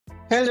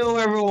Hello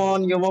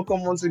everyone, you're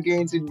welcome once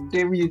again to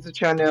David YouTube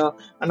channel,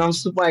 and I'm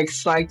super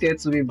excited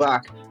to be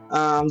back.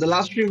 The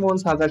last 3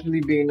 months has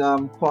actually been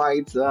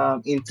quite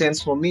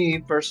intense for me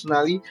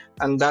personally,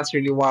 and that's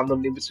really why I'm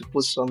not able to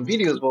post some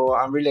videos. But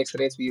I'm really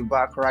excited to be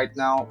back right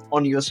now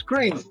on your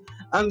screen,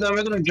 and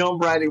we're gonna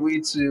jump right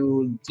away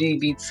to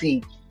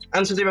DBT.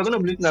 And today we're gonna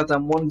be looking at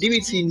one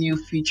DBT new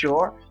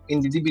feature in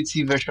the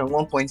DBT version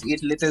 1.8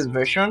 latest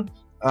version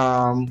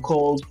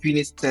called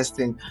unit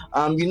testing.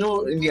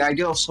 In the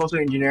idea of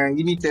software engineering,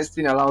 unit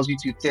testing allows you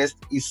to test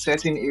a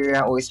certain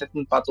area or a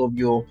certain part of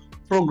your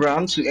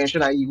program to ensure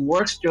that it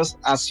works just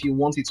as you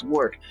want it to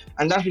work.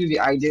 And that's really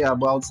the idea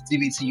about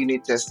DBT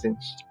unit testing.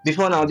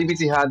 Before now,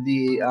 DBT had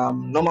the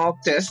normal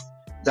test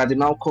that they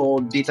now call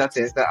data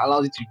test that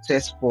allows you to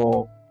test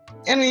for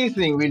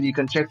anything really. You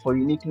can check for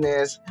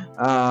uniqueness,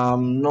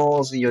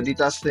 nulls in your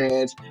data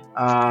set,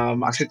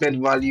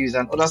 accepted values,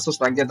 and other stuff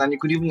like that. And you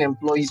could even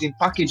employ using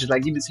packages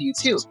like DBT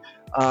utils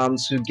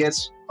to get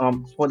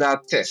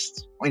further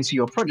tests into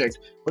your project.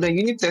 But then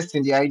unit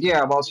testing, the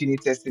idea about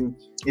unit testing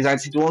is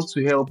that it wants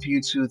to help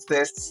you to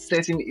test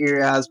certain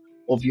areas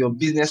of your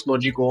business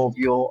logic or of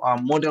your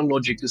model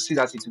logic to see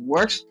that it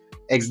works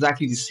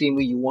exactly the same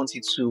way you want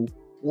it to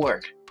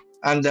work.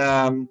 And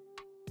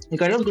you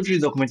can just go through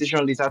the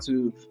documentation later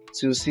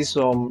to see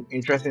some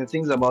interesting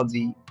things about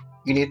the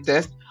unit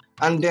test.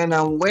 And then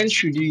when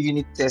should you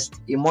unit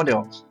test a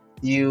model?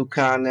 You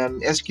can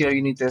SQL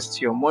unit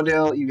test your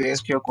model if your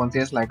SQL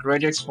contains like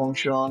regex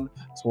function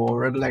for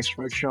regular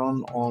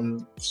expression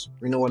on,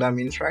 you know what that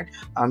means, right?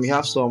 You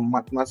have some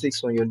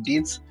mathematics on your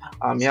dates.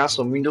 You have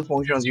some window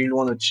functions you really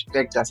want to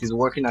check that is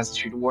working as it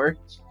should work.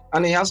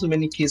 And you have so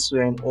many cases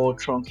or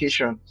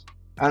truncation.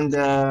 And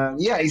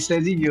yeah, it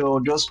says if you're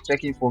just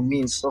checking for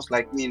means, stuff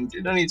like means,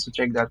 you don't need to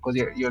check that because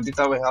your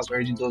data warehouse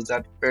already does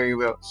that very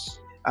well.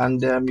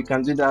 And you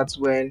can do that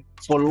when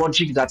for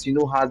logic that you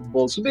know has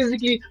balls. So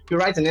basically, you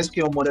write an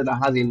SQL model that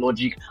has a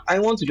logic. I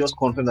want to just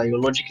confirm that your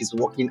logic is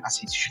working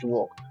as it should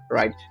work,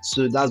 right?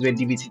 So that's where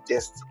DBT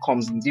test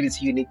comes in.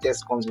 DBT unit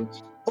test comes in.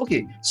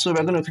 Okay, so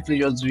we're going to quickly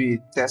just do a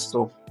test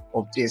of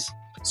this.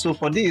 So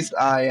for this,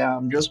 I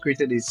just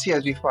created a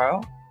CSV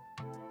file.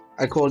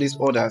 I call this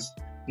orders.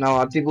 Now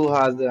our table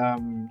has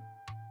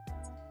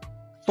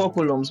 4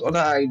 columns: order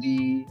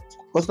ID,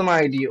 customer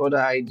ID,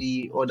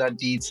 order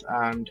dates,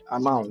 and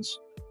amounts.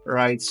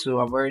 Right.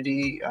 So I've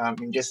already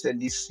ingested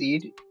this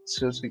seed.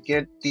 So to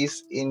get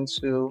this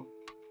into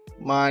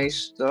my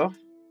stuff,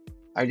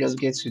 I just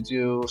get to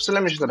do. So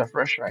let me just start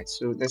afresh, right?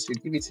 So let's say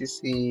DBT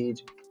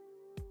seed,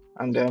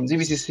 and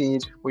DBT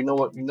seed. We know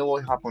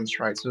what happens,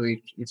 right? So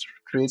it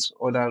creates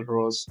order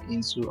rows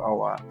into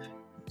our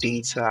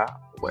data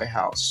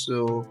warehouse.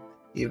 So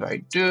if I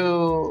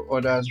do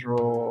orders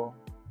row,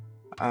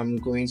 I'm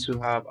going to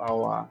have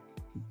our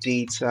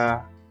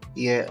data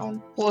here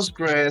on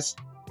Postgres.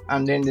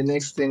 And then the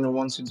next thing I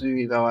want to do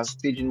is our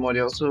staging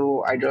model.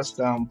 So I just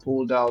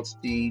pulled out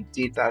the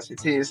data as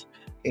it is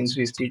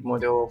into a stage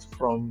model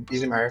from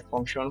using my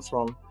function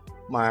from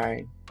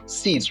my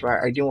seeds,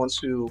 right? I didn't want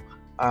to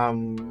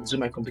do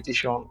my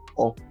computation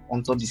up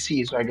on top of the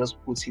seed, so I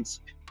just put it,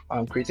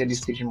 created this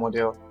staging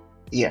model.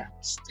 Yeah,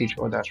 stage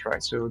orders,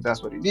 right? So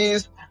that's what it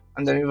is.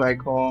 And then if I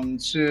come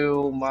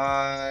to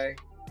my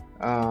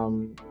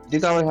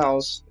data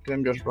warehouse, let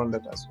me just run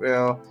that as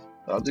well.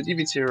 The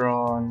DBT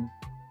run,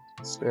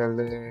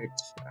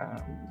 select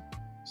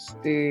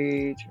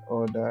stage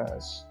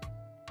orders.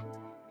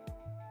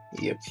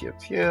 Yep.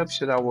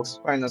 So that works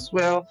fine as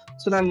well.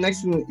 So the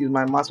next thing is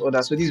my mass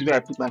order. So this is where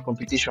I put my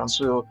computation.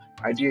 So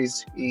I do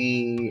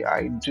a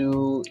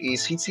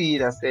CT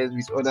that says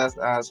with orders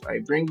as. I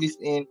bring this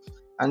in,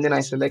 and then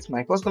I select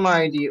my customer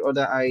ID,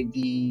 order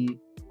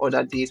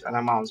date, and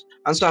amount.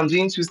 And so I'm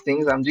doing two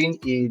things. I'm doing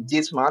a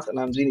date math and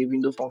I'm doing a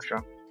window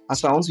function. And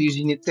so I want to use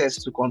unit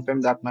test to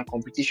confirm that my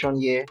computation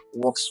here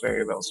works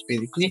very well,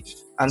 basically.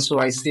 And so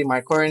I say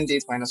my current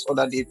date minus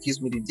order date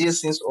gives me the day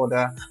since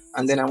order,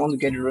 and then I want to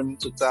get the running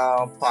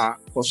total per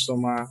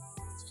customer.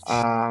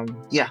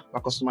 Per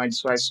customer ID.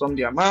 So I sum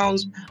the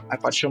amounts, I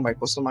partition by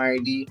customer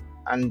ID,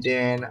 and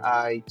then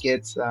I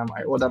get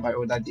I order by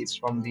order dates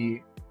from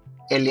the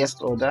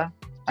earliest order.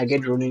 I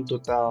get running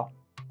total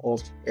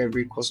of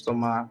every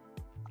customer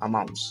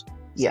amounts.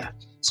 Yeah.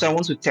 So I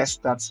want to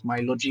test that my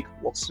logic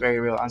works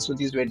very well. And so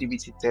this is where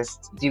DBT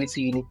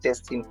unit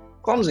testing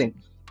comes in.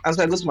 And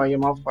so I go to my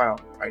YAML file,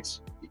 right?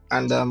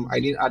 And I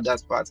didn't add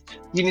that part.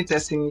 Unit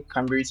testing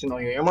can be written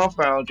on your YAML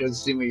file, just the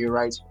same way you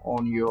write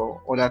on your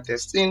order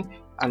testing,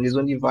 and it's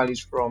only valid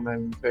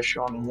from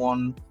version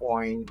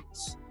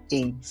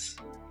 1.8.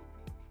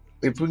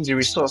 We put the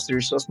resource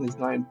is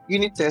now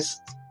unit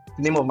test.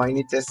 The name of my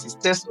unit test is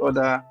test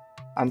order.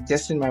 I'm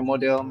testing my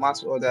model,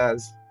 math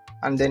orders,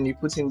 and then you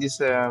put in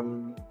this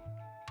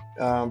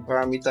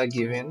parameter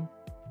given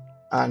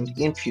and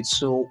input.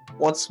 So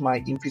what's my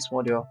input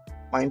model?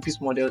 My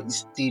input model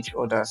is stage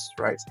orders,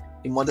 right?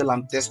 The model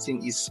I'm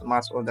testing is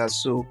math orders.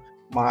 So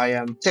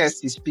my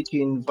test is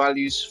picking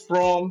values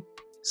from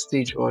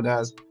stage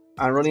orders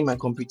and running my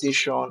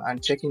computation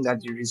and checking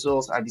that the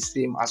results are the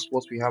same as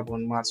what we have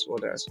on math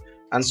orders,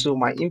 And so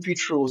my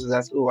input rows is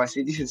that, oh, I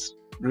say this is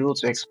the row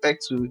to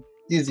expect to,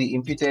 this is the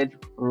imputed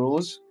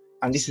rows,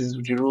 and this is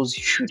the rows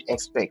you should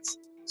expect.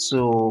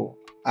 So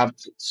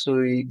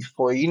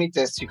for a unit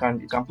test, you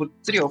can put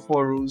 3 or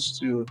 4 rows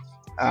to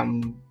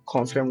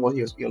confirm what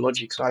your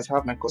logic. So I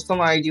have my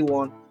customer ID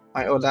one,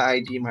 my order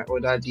ID, my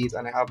order date,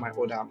 and I have my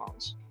order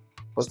amount.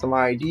 Customer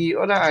ID,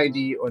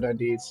 order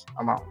date,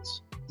 amount.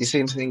 The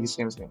same thing, the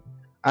same thing.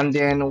 And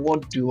then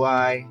what do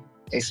I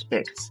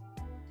expect?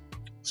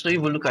 So if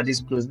we look at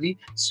this closely,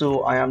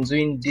 so I am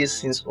doing this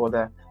since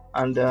order,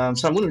 and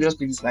so I'm going to just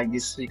leave this like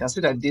this. So you can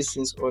see that this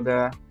since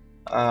order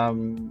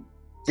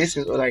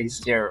is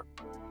 0,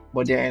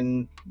 but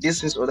then this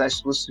since order is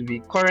supposed to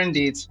be current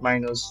date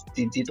minus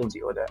the date of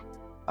the order.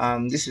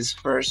 This is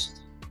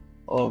first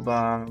of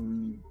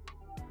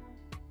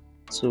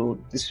so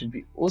this should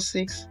be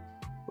 06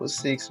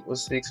 06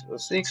 06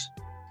 06.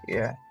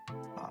 Yeah,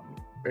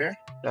 where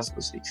that's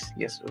 06.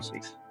 Yes,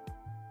 06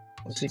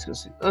 06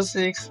 06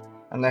 06.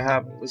 And I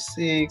have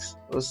 06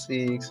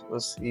 06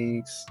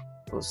 06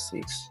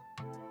 06.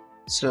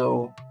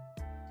 So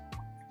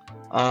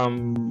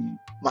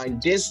my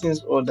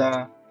distance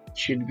order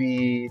should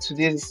be,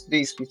 today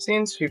is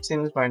 15.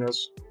 15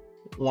 minus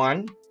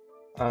 1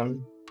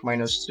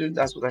 minus 2,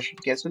 that's what I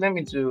should get. So let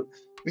me do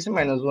 15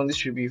 minus 1, this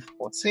should be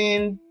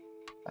 14.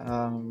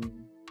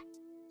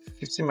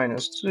 15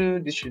 minus 2,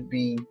 this should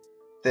be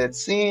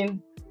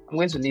 13. I'm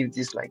going to leave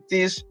this like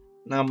this.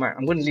 Now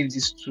I'm going to leave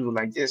these two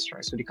like this,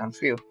 right, so they can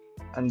fill.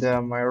 And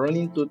my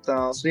running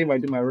total, so if I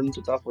do my running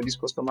total for this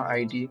customer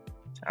ID,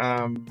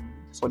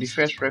 for the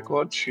first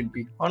record should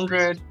be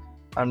 100,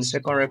 and the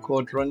second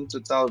record running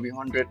total will be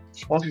 100.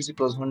 150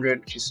 plus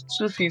 100, which is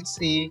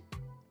 250,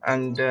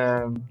 and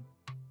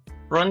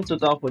running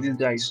total for this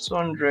guy is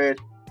 200,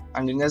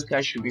 and the next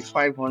guy should be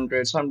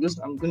 500. So I'm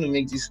going to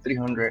make this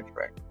 300,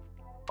 right?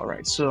 All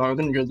right, so I'm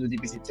going to just do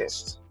DBT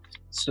test.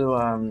 So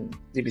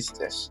DBT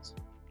test,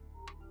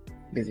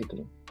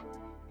 basically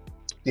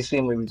the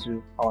same way we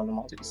do our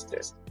normal DBT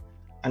test,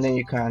 and then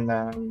you can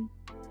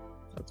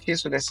okay,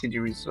 so let's see the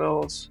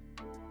results.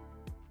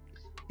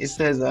 It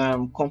says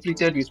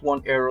completed with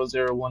 1 error,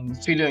 01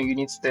 failure in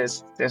unit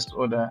test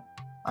order,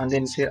 and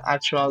then it says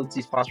actual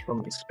differs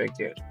from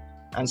expected.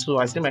 And so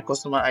I say my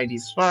customer ID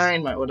is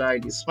fine, my order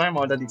ID is fine,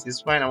 my order date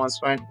is fine, I was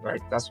fine,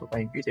 right? That's what I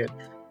imputed.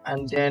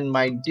 And then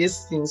my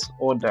distance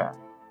order,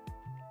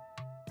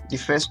 the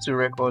first 2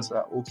 records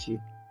are okay,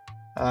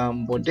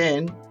 but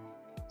then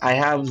I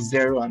have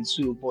 0 and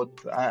 2, but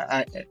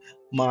I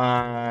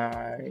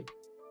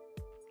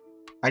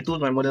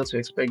told my model to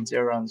expect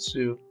 0 and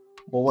 2,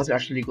 but what it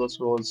actually got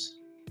was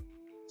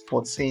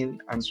 14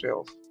 and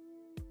 12,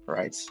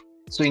 right?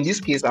 So in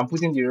this case, I'm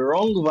putting the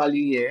wrong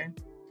value here.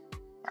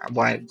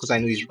 Why? Because I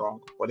know it's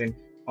wrong, but then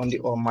on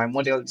my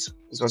model it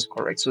was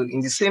correct. So in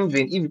the same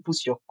vein, if you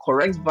put your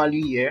correct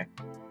value here,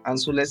 and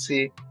so let's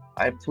say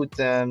I put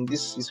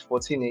this is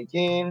 14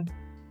 again,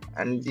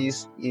 and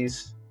this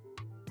is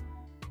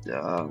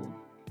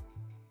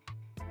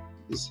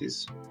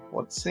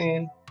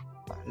 14,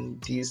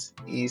 and this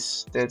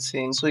is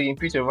 13. So you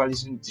input your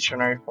values in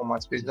dictionary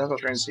format, basically that's what I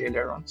was trying to say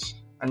earlier on.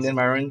 And then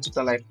my running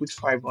total, I put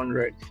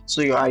 500.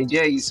 So your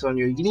idea is on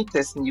your unit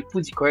testing, you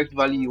put the correct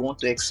value you want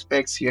to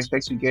expect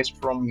to get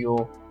from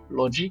your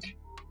logic,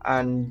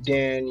 and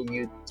then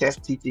you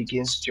test it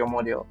against your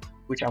model,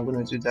 which I'm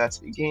going to do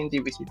that again,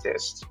 DBT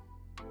test.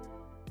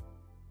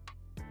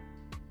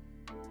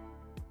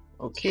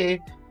 Okay,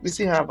 we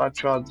still have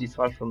actual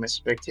differ from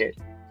expected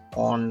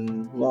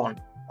on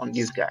 1 on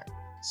this guy.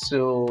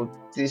 So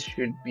this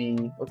should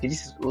be, okay,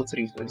 this is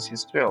 03, so this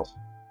is 12.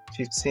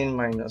 15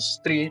 minus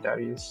 3, that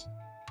is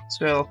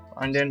 12,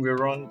 and then we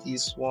run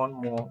this one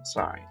more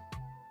time.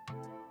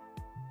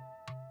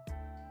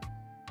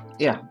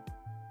 Yeah,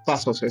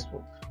 that's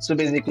successful. So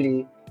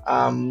basically,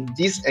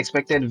 these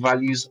expected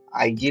values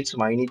I give to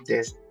my unit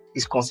test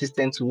is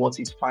consistent to what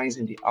it finds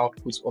in the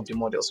output of the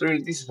model. So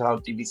really, this is how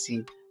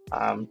DBT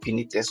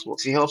unit test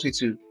works. It helps you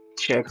to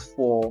check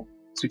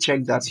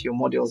that your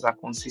models are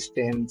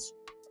consistent.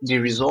 The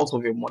result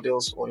of your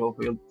models or your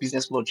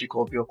business logic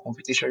of your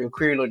computation, your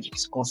query logic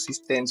is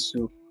consistent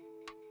to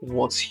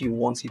what you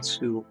want it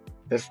to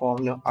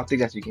perform. No, I'll take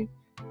that again.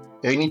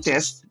 The unit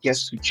test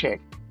gets to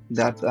check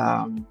that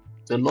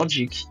the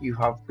logic you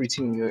have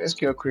written in your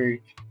SQL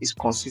query is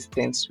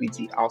consistent with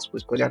the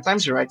output. Because there are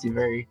times you write a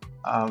very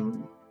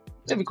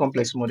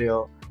complex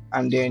model,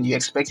 and then you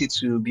expect it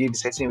to behave a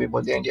certain way,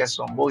 but then there's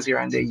some bugs here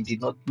and there you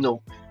did not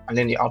know, and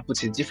then the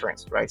output is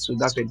different, right? So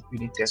that's where the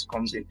unit test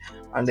comes in.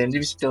 And then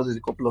DBT tells us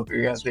a couple of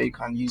areas where you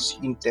can use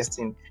unit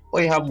testing,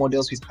 or you have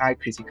models with high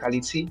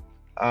criticality,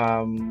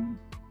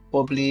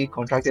 public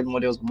contracted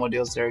models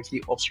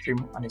directly upstream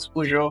an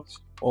exposure,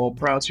 or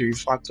prior to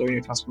refactoring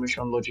your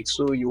transformation logic.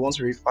 So you want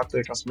to refactor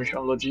your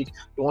transformation logic,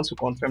 you want to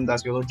confirm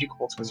that your logic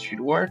works as it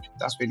should work.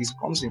 That's where this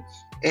comes in.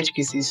 Edge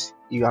cases,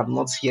 you have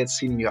not yet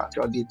seen your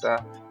actual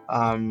data,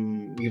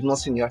 you've not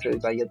seen the actual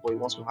data yet, but you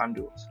want to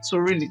handle. So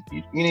really,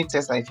 unit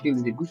test, I feel,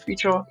 is a good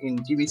feature in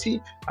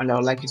DBT, and I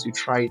would like you to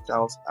try it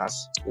out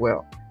as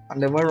well.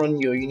 And then when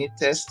running your unit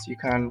test, you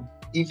can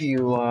if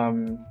you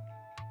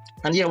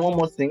and yeah, one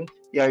more thing.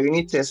 Yeah,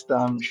 unit test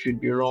should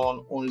be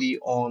run only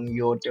on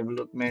your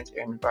development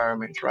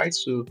environment, right?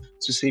 So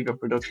to save your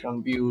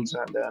production builds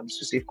and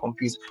to save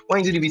compute.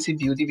 When you do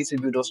DBT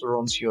build also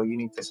runs your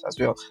unit test as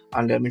well.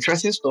 And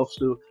interesting stuff.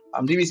 So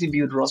DBT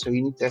build runs your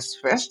unit test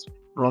first,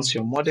 runs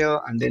your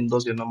model, and then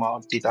does your normal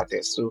data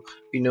test. So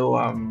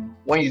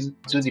when you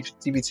do the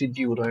DBT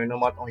build on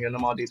your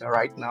normal data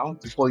right now,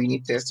 before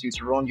unit test, you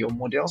to run your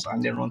models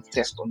and then run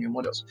test on your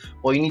models.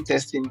 But unit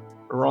testing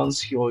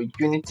runs your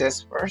unit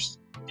test first,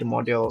 the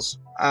models,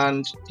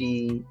 and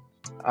the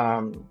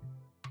um,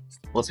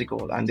 what's it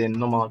called, and then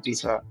normal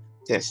data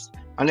test.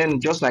 And then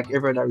just like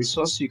every other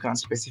resource, you can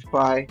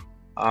specify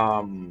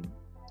um,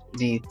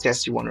 the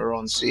test you want to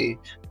run. Say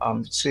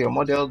your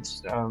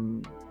models,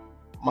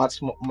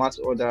 math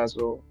orders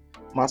or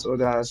math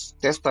orders,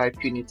 test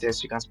type unit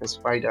test. You can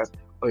specify that,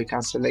 or you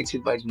can select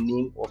it by the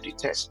name of the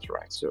test,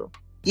 right? So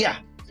yeah.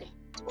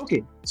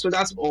 Okay, so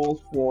that's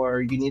all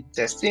for unit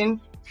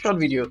testing. Short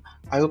video.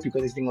 I hope you got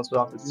anything else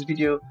out of this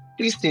video.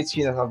 Please stay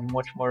tuned as I'll be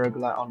much more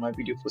regular on my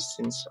video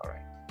postings. All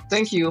right.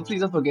 Thank you.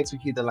 Please don't forget to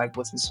hit the like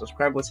button,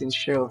 subscribe button,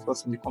 share your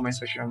thoughts in the comment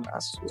section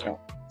as well.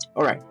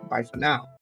 All right. Bye for now.